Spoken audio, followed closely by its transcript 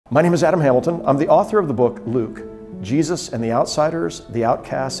My name is Adam Hamilton. I'm the author of the book, Luke, Jesus and the Outsiders, the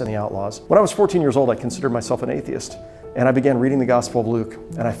Outcasts, and the Outlaws. When I was 14 years old, I considered myself an atheist. And I began reading the Gospel of Luke,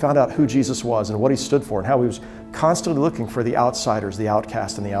 and I found out who Jesus was and what he stood for, and how he was constantly looking for the outsiders, the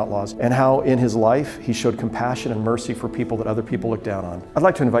outcasts, and the outlaws, and how in his life he showed compassion and mercy for people that other people looked down on. I'd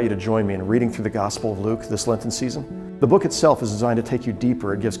like to invite you to join me in reading through the Gospel of Luke this Lenten season. The book itself is designed to take you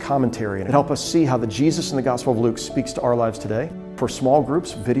deeper. It gives commentary and it helps us see how the Jesus in the Gospel of Luke speaks to our lives today. For small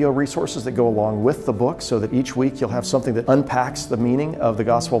groups, video resources that go along with the book so that each week you'll have something that unpacks the meaning of the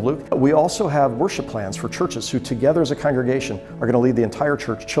Gospel of Luke. We also have worship plans for churches who together as a congregation are going to lead the entire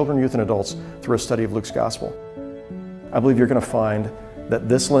church, children, youth, and adults, through a study of Luke's Gospel. I believe you're going to find that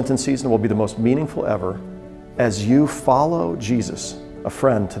this Lenten season will be the most meaningful ever as you follow Jesus, a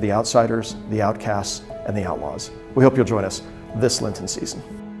friend to the outsiders, the outcasts, and the outlaws. We hope you'll join us this Lenten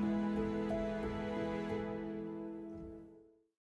season.